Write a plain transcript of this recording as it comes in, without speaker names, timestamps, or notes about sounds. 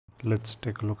Let's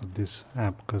take a look at this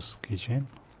Abacus keychain.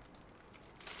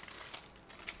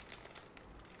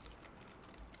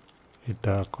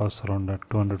 It costs around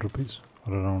 200 rupees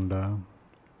or around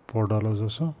 $4 or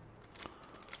so.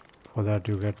 For that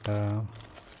you get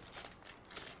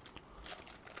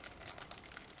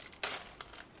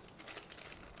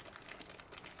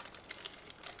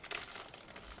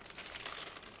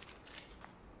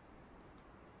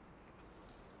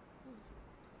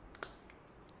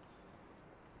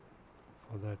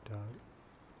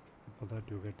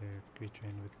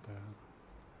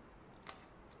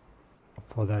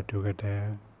for that you get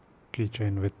a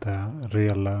keychain with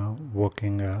real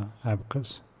working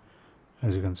abacus.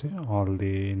 As you can see, all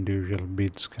the individual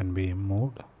beads can be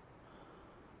moved.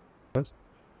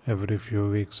 Every few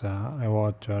weeks I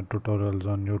watch tutorials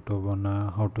on YouTube on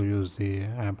how to use the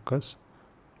abacus,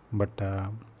 but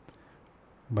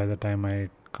by the time I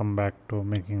come back to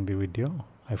making the video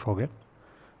I forget.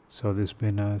 So this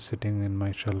been sitting in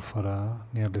my shelf for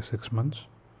nearly 6 months.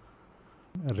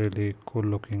 A really cool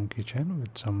looking keychain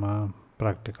with some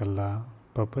practical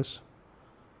purpose.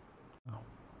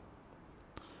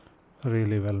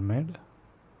 Really well made.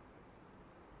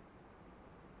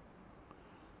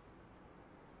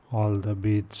 All the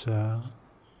beads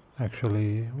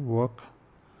actually work.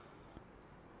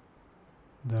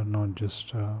 They're not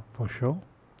just for show.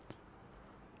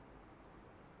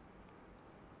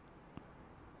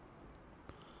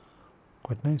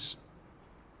 Quite nice.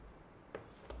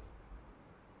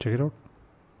 Check it out.